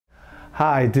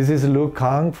Hi, this is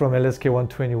Kahng from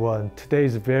LSK121. Today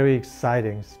is a very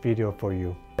exciting video for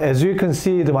you. As you can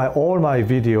see, all my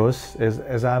videos,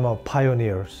 as I'm a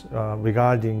pioneer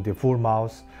regarding the full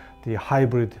mouth, the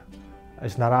hybrid,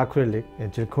 it's not acrylic,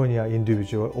 and zirconia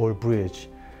individual or bridge,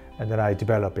 and then I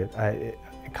develop it. I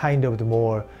kind of the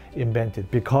more invented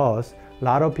because a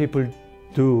lot of people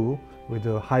do with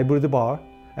the hybrid bar,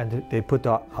 and they put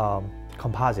the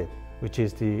composite, which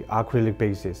is the acrylic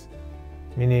basis,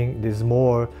 meaning there's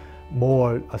more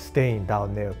a stain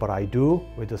down there. But I do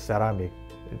with the ceramic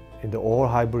in the all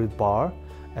hybrid bar,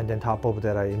 and then top of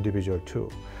that I individual too.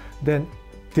 Then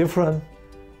different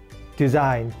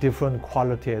design, different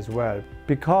quality as well.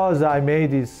 Because I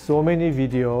made this so many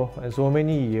video and so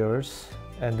many years,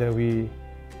 and then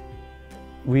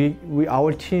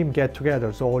our team get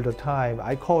together so all the time.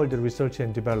 I call it research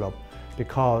and develop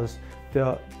because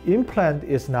the implant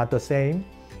is not the same.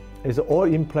 All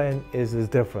implant is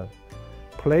different.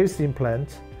 Place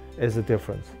implant is a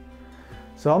difference.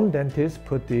 Some dentists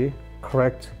put the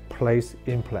correct place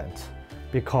implant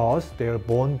because their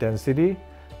bone density,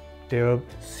 their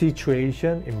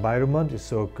situation, environment is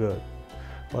so good.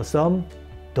 But some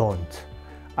don't.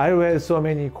 I read so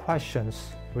many questions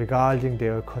regarding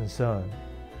their concern.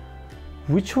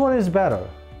 Which one is better?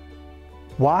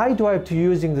 Why do I have to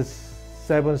using the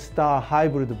 7-star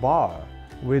hybrid bar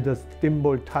with the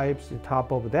thimble types on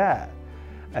top of that?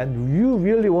 And you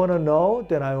really want to know,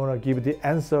 then I want to give you the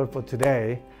answer for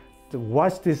today. To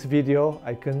watch this video,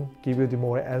 I can give you the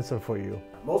more answer for you.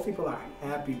 Most people are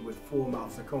happy with full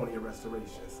mouth zirconia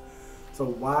restorations. So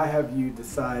why have you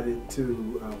decided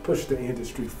to push the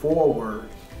industry forward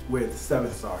with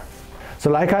 7-star? So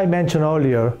like I mentioned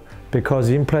earlier, because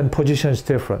implant position is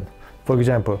different. For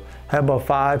example, have a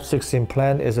 5-6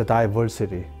 implant is a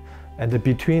diversity. And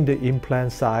between the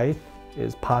implant side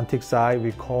is pontic side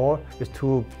we call is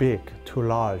too big, too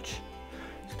large.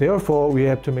 So therefore, we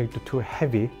have to make the too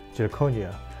heavy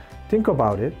zirconia. Think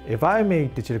about it. If I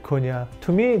make the zirconia,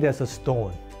 to me that's a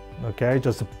stone, okay?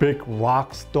 Just a big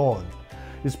rock stone.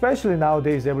 Especially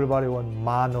nowadays, everybody wants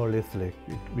monolithic,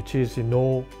 which is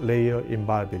no layer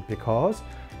involved because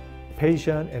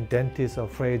patient and dentist are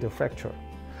afraid of fracture.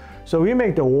 So we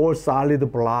make the all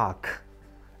solid block.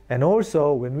 And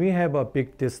also, when we have a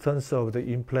big distance of the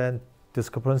implant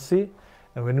discrepancy,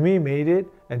 and when we made it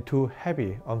and too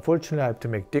heavy, unfortunately I have to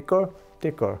make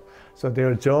thicker. So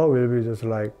their jaw will be just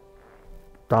like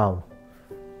down.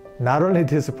 Not only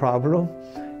this problem,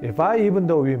 even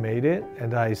though we made it,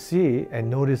 and I see and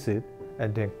notice it,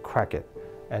 and then crack it,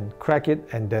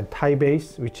 and then tie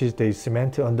base, which is they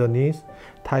cement it underneath,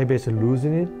 tie base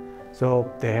loosen it,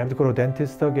 so they have to go to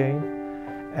dentist again,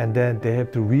 and then they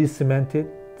have to re-cement it,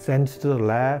 send it to the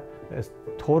lab. It's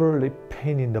totally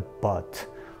pain in the butt.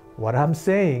 What I'm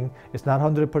saying is not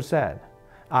 100%.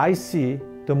 I see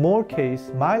the more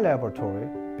case, my laboratory,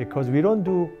 because we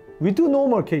do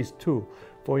normal case too.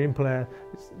 For implant,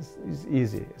 it's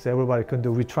easy. So everybody can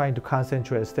do. We're trying to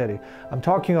concentrate aesthetic. I'm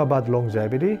talking about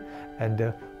longevity and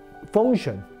the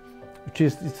function, which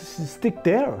is stick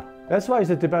there. That's why it's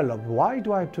developed. Why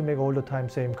do I have to make all the time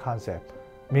same concept?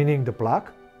 Meaning the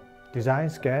block, design,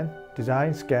 scan,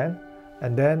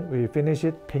 and then we finish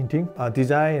it, painting,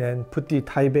 design, and put the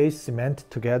tie base cement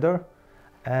together,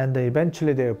 and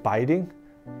eventually they're biting,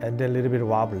 and then a little bit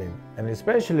wobbling. And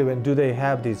especially when they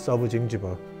have the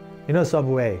subgingival,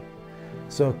 subway.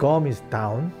 So gum is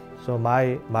down, so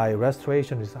my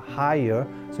restoration is higher,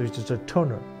 so it's just a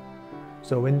turner.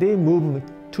 So when they move,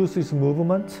 tooth is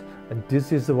movement, and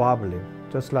this is wobbling,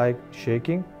 just like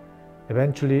shaking,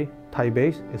 eventually tie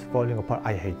base is falling apart.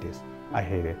 I hate this. I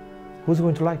hate it. Who's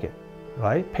going to like it,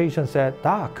 right? Patient said,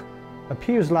 "Doc, it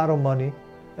pays a lot of money,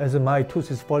 as my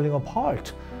tooth is falling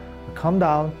apart." Calm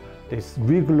down. They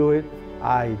re-glue it.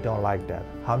 I don't like that.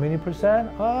 How many percent?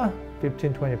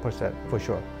 15–20% for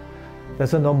sure.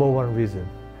 That's the #1 reason.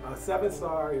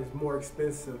 7-star is more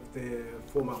expensive than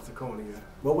full mouth zirconia.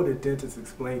 What would a dentist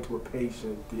explain to a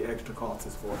patient the extra cost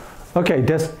is for? Okay,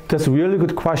 that's a really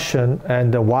good question.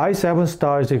 And why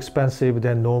 7-star is expensive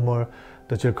than normal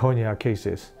the zirconia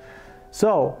cases?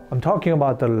 So I'm talking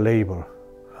about the labor.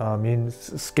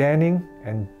 Means scanning,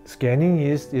 and scanning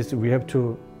is we have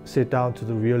to sit down to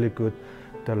the really good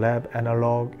the lab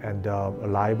analog and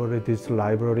this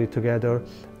library together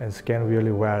and scan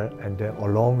really well, and then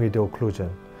along with the occlusion.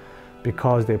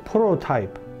 Because they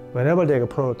prototype, whenever they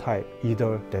prototype,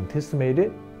 either dentist made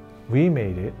it, we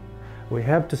made it, we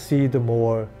have to see the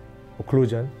more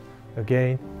occlusion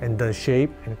again, and the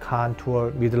shape and contour,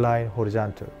 midline,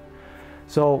 horizontal.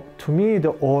 So to me,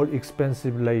 the all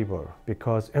expensive labor,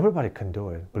 because everybody can do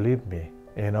it, believe me,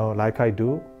 like I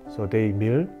do. So they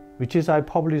mill which is I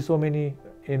publish so many,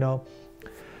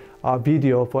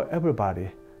 video for everybody.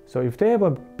 So if they have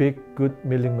a big, good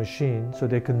milling machine, so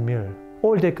they can mill,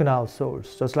 or they can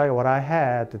outsource. Just like what I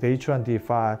had, the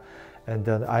H1D5, and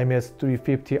then IMS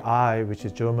 350i, which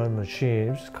is German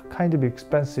machine, which is kind of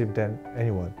expensive than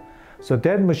anyone. So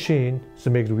that machine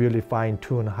to make really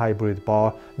fine-tuned hybrid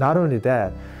bar. Not only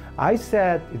that, I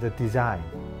said the design.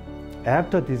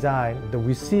 After design,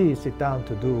 we sit down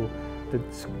to do the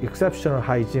exceptional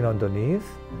hygiene underneath,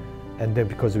 and then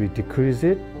because we decrease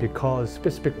it, because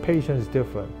specific patient is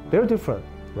different. They're different,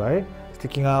 right?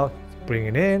 Sticking out, bring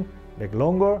it in, make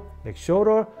longer, make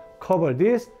shorter, cover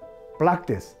this, block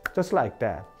this, just like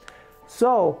that.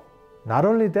 So not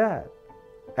only that,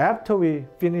 after we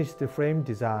finish the frame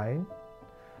design,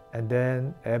 and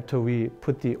then after we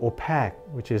put the opaque,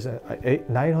 which is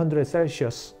 900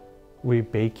 Celsius, we're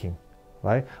baking,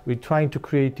 right? We're trying to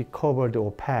create the cover the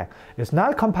opaque. It's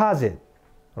not composite,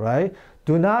 right?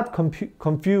 Do not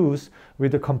confuse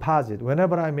with the composite.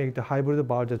 Whenever I make the hybrid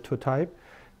bar, the two type,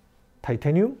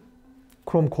 titanium,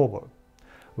 chrome cobalt.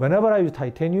 Whenever I use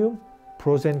titanium,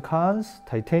 pros and cons,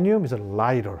 titanium is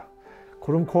lighter.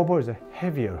 Chrome cobalt is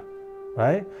heavier,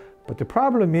 right? But the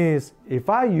problem is, if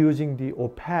I'm using the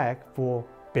opaque for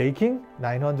baking,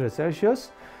 900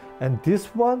 Celsius, and this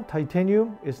one,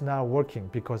 titanium, is not working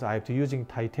because I have to using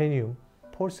titanium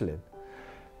porcelain.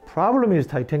 Problem is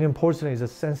titanium porcelain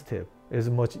is sensitive. It's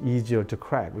much easier to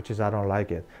crack, which is I don't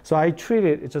like it. So I treat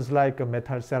it, it's just like a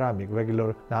metal ceramic,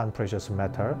 regular non-precious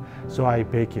metal. So I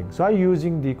baking. So I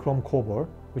using the chrome cobalt,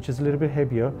 which is a little bit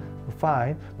heavier,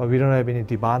 fine, but we don't have any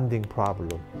debonding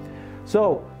problem.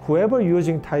 So whoever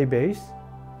using Thai base,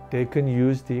 they can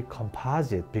use the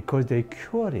composite because they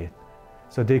cured it.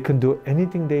 So they can do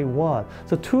anything they want.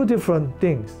 So two different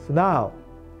things. So now,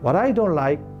 what I don't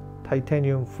like,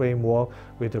 titanium framework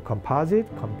with the composite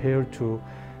compared to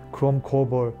chrome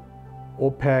cobalt,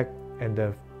 opaque, and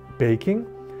the baking.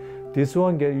 This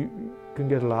one can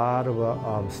get a lot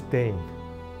of stain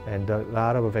and a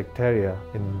lot of bacteria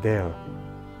in there.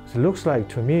 So it looks like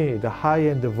to me the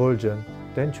high-end version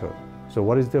denture. So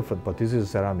what is different? But this is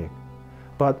ceramic.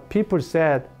 But people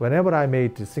said whenever I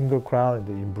made the single crown and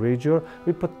the embrasure,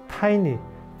 we put tiny,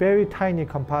 very tiny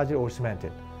composite or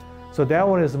cemented. So that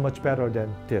one is much better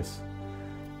than this.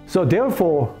 So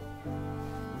therefore,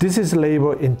 this is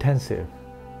labor intensive,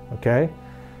 okay?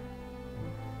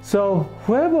 So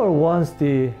whoever wants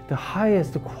the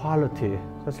highest quality,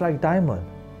 just like diamond,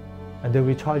 and then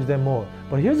we charge them more.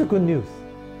 But here's the good news.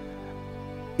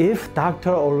 If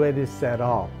doctor already set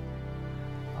up,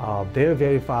 they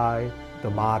verify the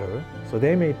model, so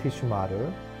they made tissue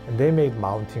model, and they made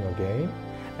mounting again,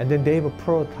 and then they have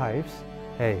prototypes,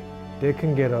 hey, they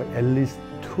can get at least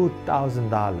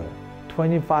 $2,000,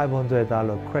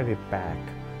 $2,500 credit back.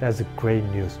 That's great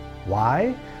news.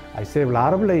 Why? I save a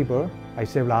lot of labor, I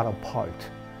save a lot of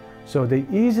part. So they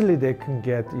can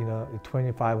get,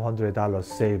 $2,500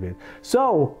 save it.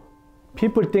 So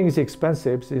people think it's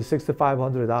expensive, it's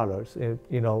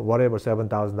 $6,500, whatever,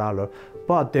 $7,000,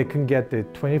 but they can get the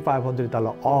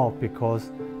 $2,500 off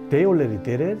because they already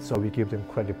did it, so we give them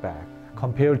credit back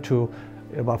compared to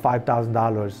about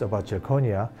 $5,000 about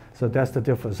zirconia. So that's the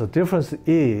difference. The difference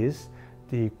is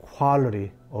the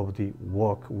quality of the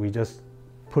work. We just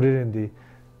put it in the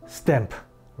stamp,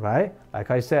 right?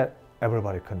 Like I said,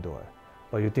 everybody can do it.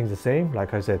 But you think the same?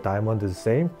 Like I said, diamond is the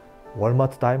same.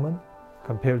 Walmart diamond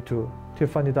compared to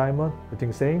Tiffany diamond, you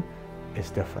think same?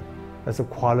 It's different. That's the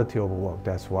quality of work,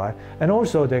 that's why. And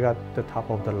also they got the top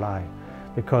of the line.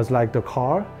 Because like the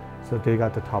car, so they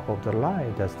got the top of the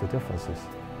line, that's the differences.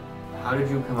 How did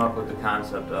you come up with the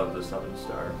concept of the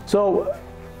 7-star? So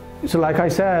like I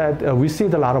said, we see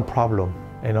a lot of problem.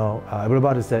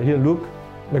 Everybody said, here, look,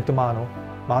 make the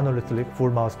monolithic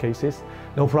full mouth cases,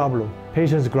 no problem.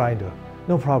 Patience grinder,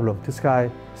 no problem. This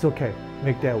guy, it's okay,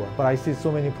 make that one. But I see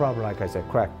so many problems, like I said,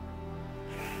 crack.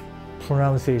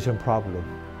 Pronunciation problem,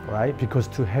 right? Because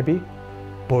too heavy,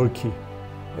 bulky,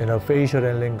 facial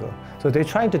and lingual. So they're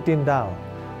trying to thin down.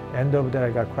 End of that, I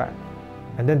got crack.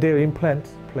 And then their implant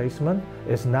placement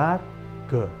is not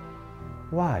good.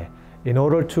 Why? In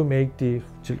order to make the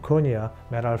zirconia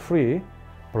metal-free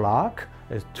block,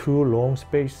 is too long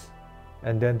space.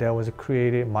 And then there was a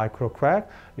created micro crack,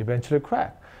 eventually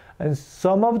crack. And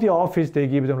some of the office, they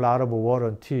give them a lot of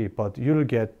warranty, but you'll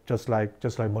get just like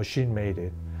machine made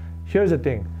it. Here's the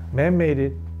thing, man made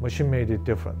it, machine made it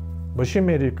different. Machine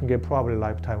made it, you can get probably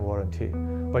lifetime warranty,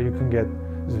 but you can get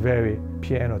very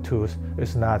piano tools,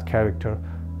 it's not character.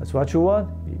 That's what you want,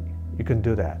 you can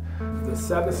do that. The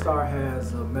 7-star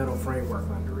has a metal framework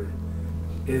under it.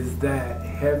 is that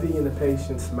heavy in the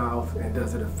patient's mouth, and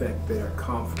does it affect their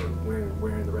comfort when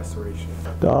wearing the restoration?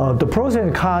 The pros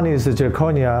and cons is the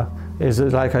zirconia is,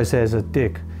 like I said, is a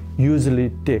thick,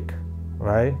 usually thick,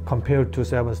 right? Compared to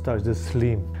 7 stars, it's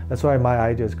slim. That's why my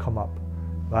ideas come up,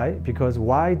 right? Because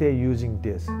why they're using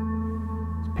this?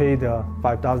 Pay the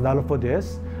 $5,000 for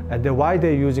this, and then why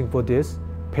they're using for this?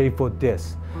 Pay for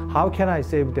this. How can I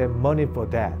save them money for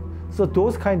that? So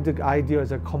those kinds of ideas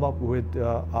that come up with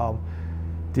the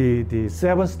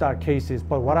 7-star cases.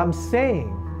 But what I'm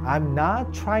saying, I'm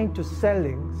not trying to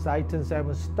selling Syton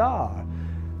 7-star.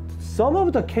 Some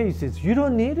of the cases you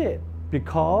don't need it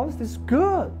because it's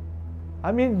good.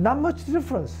 I mean, not much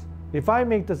difference. If I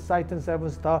make the Syton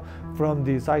 7-star from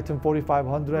the Syton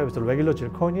 4500 with the regular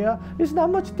zirconia, it's not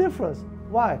much difference.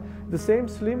 Why? The same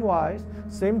slim-wise,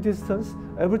 same distance,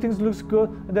 everything looks good.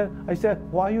 And then I said,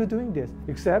 why are you doing this?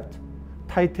 Except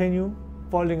titanium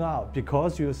falling out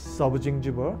because you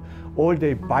subgingival, or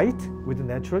they bite with the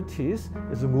natural teeth,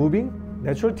 is moving.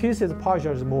 Natural teeth is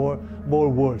partial, is more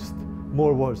worse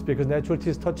because natural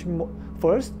teeth touching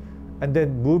first, and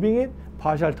then moving it,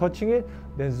 partial touching it,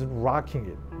 then rocking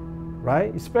it,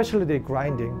 right? Especially the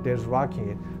grinding, there's rocking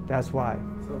it. That's why.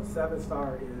 So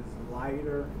 7-star is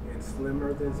lighter and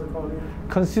slimmer than zirconia?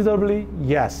 Considerably,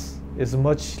 yes. It's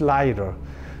much lighter.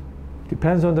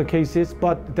 Depends on the cases,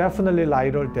 but definitely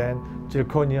lighter than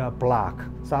zirconia block,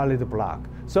 solid block.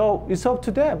 So it's up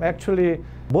to them. Actually,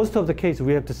 most of the cases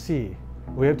we have to see.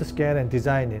 We have to scan and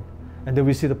design it. And then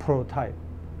we see the prototype.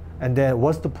 And then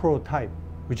what's the prototype?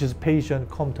 Which is patient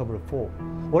comfortable for.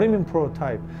 What do you mean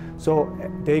prototype? So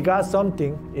they got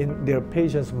something in their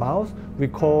patient's mouth we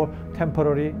call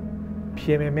temporary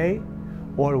PMMA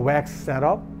or wax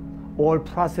setup or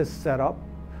process setup.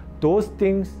 Those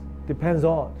things depends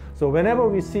on. So whenever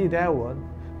we see that one,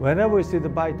 whenever we see the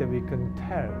bite, that we can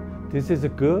tell this is a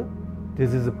good,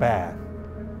 this is a bad.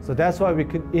 So that's why we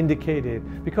can indicate it,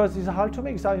 because it's hard to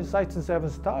make Syton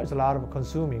 7-star. It's a lot of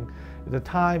consuming the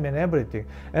time and everything.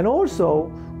 And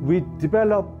also we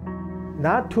develop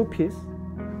not 2-piece,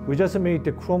 we just make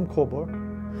the chrome cover,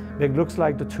 it looks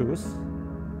like the tooth,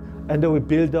 and then we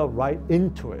build up right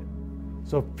into it.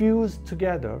 So fused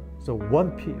together, so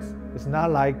one piece. It's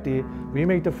not like we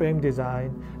make the frame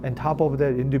design and top of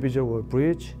that individual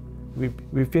bridge,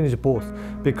 we finish both.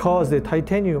 Because the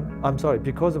titanium,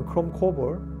 because of chrome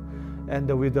cover and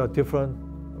with a different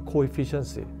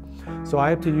coefficiency. So I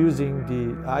have to using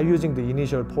the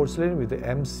initial porcelain with the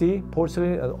MC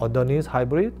porcelain underneath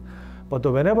hybrid. But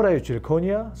whenever I use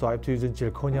zirconia, so I have to use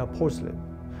zirconia porcelain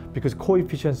because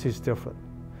coefficiency is different.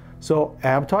 So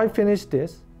after I finish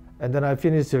this, and then I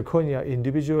finish zirconia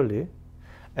individually,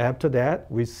 after that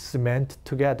we cement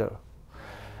together.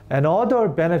 Another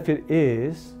benefit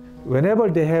is whenever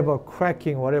they have a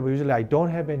cracking, whatever, usually I don't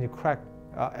have any crack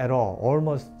at all,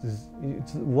 almost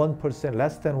it's 1%,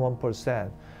 less than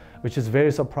 1%, which is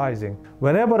very surprising.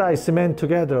 Whenever I cement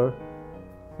together,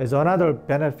 as another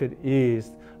benefit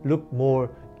is look more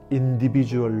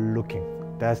individual looking.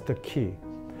 That's the key.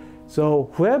 So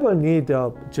whoever needs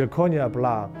a zirconia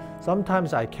block,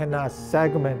 sometimes I cannot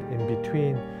segment in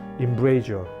between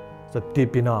embrasure, so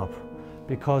deep enough,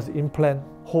 because implant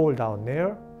hole down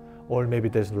there, or maybe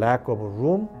there's lack of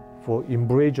room for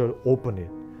embrasure opening.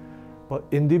 But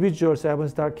individual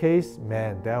 7-star case,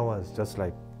 man, that one's just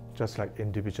like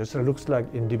individual. So it looks like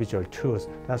individual tooth.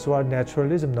 That's why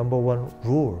naturalism #1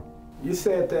 rule. You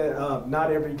said that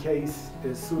not every case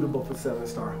is suitable for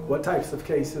 7-star. What types of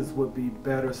cases would be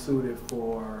better suited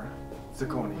for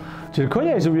zirconia?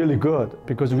 Zirconia is really good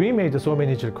because we made so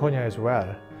many zirconia as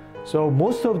well. So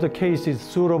most of the cases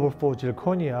suitable for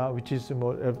zirconia, which is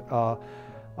more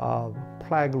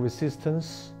plague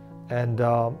resistance, and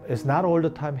it's not all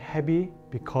the time heavy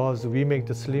because we make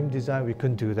the slim design, we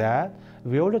couldn't do that.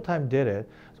 We all the time did it.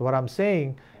 So what I'm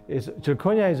saying is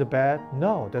zirconia is bad?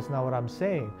 No, that's not what I'm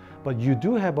saying. But you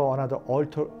do have another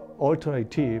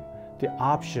alternative, the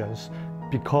options,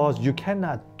 because you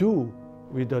cannot do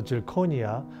with the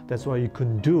zirconia, that's why you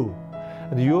couldn't do.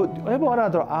 And you have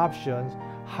another option,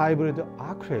 hybrid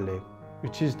acrylic,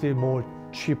 which is the more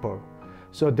cheaper.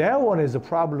 So that one is a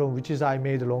problem, which is I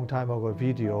made a long time ago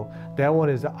video. That one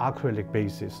is the acrylic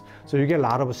basis. So you get a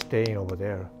lot of stain over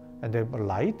there. And they're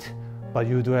light, but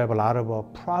you do have a lot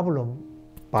of problem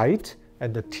bite,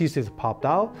 and the teeth is popped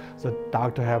out. So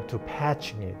doctor have to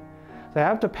patching it. So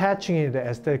after patching it, the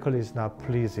aesthetically is not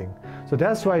pleasing. So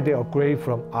that's why they upgrade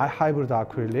from hybrid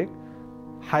acrylic,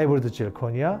 hybrid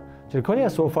zirconia.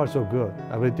 Zirconia so far so good.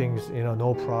 Everything's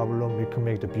no problem. We can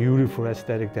make the beautiful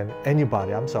aesthetic than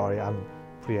anybody. I'm sorry, I'm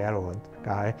pretty arrogant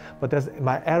guy, but that's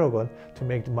my arrogance to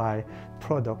make my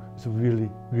product is really,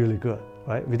 really good.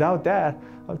 right? Without that,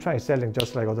 I'm trying selling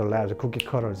just like other labs, cookie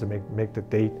cutters, make the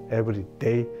date every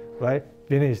day, right?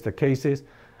 Finish the cases.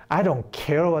 I don't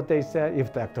care what they said.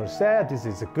 If the doctor said this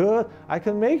is good, I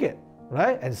can make it,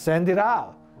 right? And send it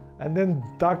out. And then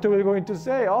doctor will going to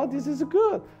say, oh, this is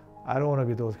good. I don't want to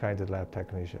be those kinds of lab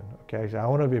technician, okay? So I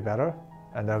want to be better,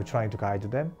 and I'm trying to guide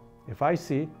them. If I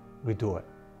see, we do it.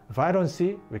 If I don't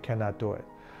see, we cannot do it.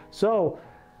 So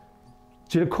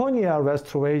zirconia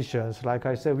restorations, like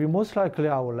I said, we most likely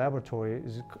our laboratory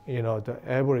is, the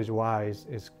average wise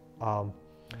is, I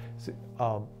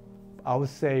would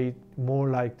say more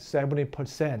like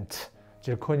 70%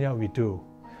 zirconia we do,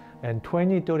 and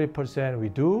 20–30% we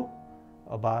do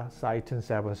about Syton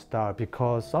 7-star,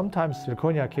 because sometimes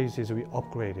zirconia cases we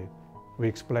upgrade it, we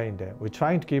explain them. We're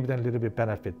trying to give them a little bit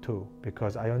benefit too,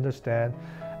 because I understand,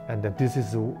 and that this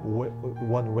is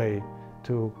one way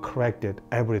to correct it,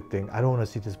 everything. I don't want to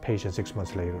see this patient 6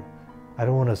 months later. I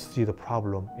don't want to see the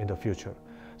problem in the future.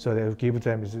 So they give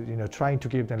them, trying to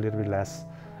give them a little bit less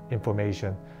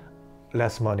information,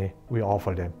 less money. We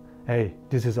offer them, hey,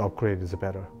 this is upgrade, is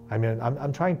better. I mean,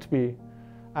 I'm trying to be,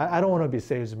 I don't want to be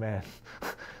salesman,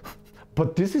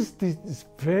 but this is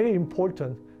very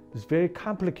important. It's very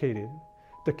complicated,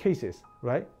 the cases,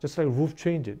 right? Just like roof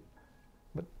change it,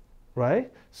 but,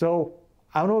 right? So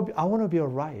I want to be all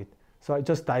right. So I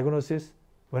just diagnosis.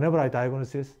 Whenever I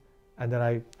diagnosis, and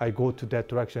then I go to that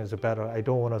direction is better. I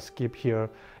don't want to skip here.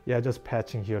 Yeah, just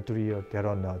patching here 3 years. They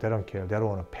don't know. They don't care. They don't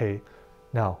want to pay.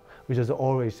 Now, we just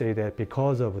always say that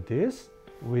because of this,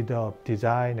 with the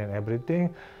design and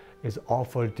everything, is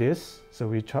offered this. So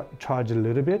we charge a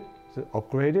little bit, so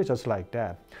upgrade it just like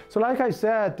that. So like I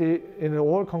said, in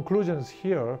all conclusions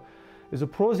here, is a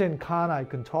pros and cons I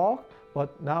can talk,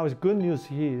 but now it's good news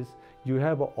is you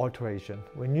have an alteration.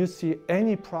 When you see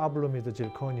any problem with the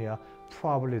zirconia,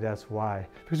 probably that's why.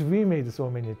 Because we made it so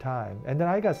many times. And then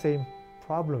I got same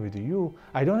problem with you.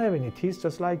 I don't have any teeth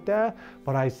just like that,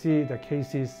 but I see the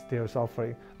cases they're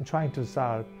suffering. I'm trying to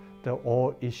solve the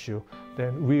all issue.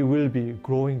 Then we will be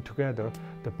growing together,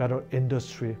 the better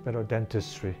industry, better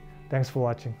dentistry. Thanks for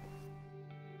watching.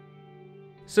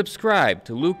 Subscribe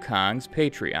to Luke Kahn's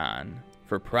Patreon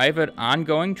for private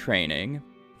ongoing training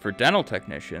for dental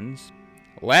technicians,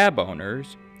 lab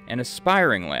owners, and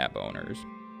aspiring lab owners,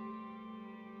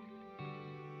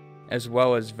 as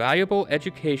well as valuable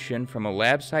education from a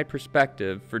lab side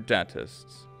perspective for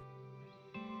dentists.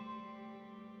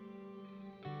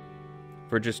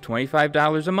 For just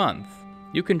 $25 a month,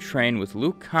 you can train with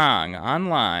Luke Kahng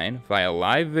online via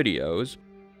live videos,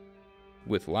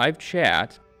 with live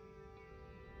chat,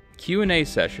 Q&A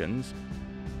sessions,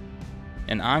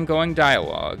 and ongoing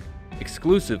dialogue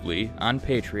exclusively on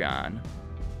Patreon.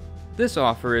 This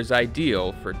offer is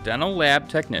ideal for dental lab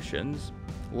technicians,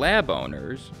 lab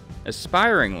owners,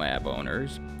 aspiring lab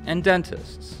owners, and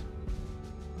dentists.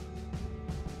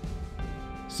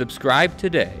 Subscribe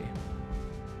today.